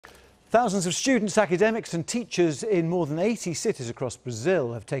Thousands of students, academics and teachers in more than 80 cities across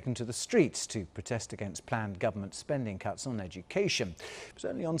Brazil have taken to the streets to protest against planned government spending cuts on education. It was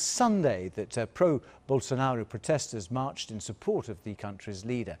only on Sunday that pro-Bolsonaro protesters marched in support of the country's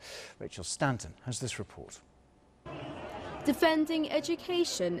leader. Rachel Stanton has this report. Defending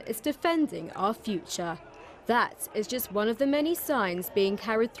education is defending our future. That is just one of the many signs being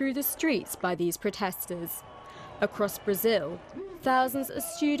carried through the streets by these protesters. Across Brazil, thousands of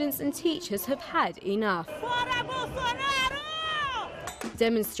students and teachers have had enough,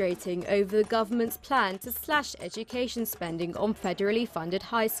 demonstrating over the government's plan to slash education spending on federally funded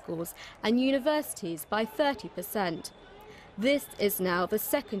high schools and universities by 30%. This is now the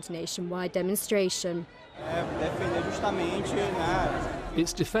second nationwide demonstration.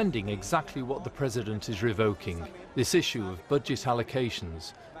 It's defending exactly what the President is revoking, this issue of budget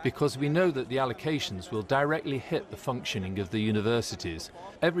allocations, because we know that the allocations will directly hit the functioning of the universities.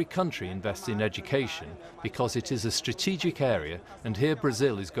 Every country invests in education because it is a strategic area, and here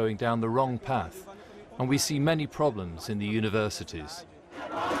Brazil is going down the wrong path. And we see many problems in the universities.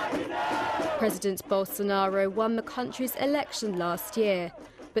 President Bolsonaro won the country's election last year,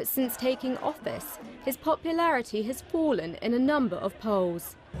 but since taking office, his popularity has fallen in a number of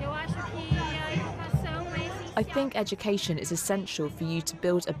polls. I think education is essential for you to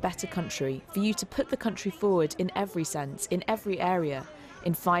build a better country, for you to put the country forward in every sense, in every area,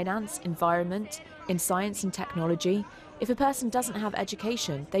 in finance, environment, in science and technology. If a person doesn't have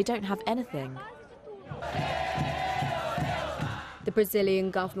education, they don't have anything. The Brazilian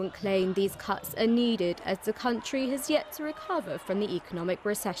government claimed these cuts are needed as the country has yet to recover from the economic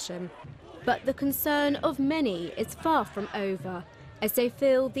recession. But the concern of many is far from over, as they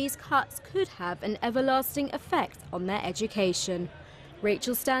feel these cuts could have an everlasting effect on their education.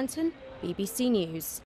 Rachel Stanton, BBC News.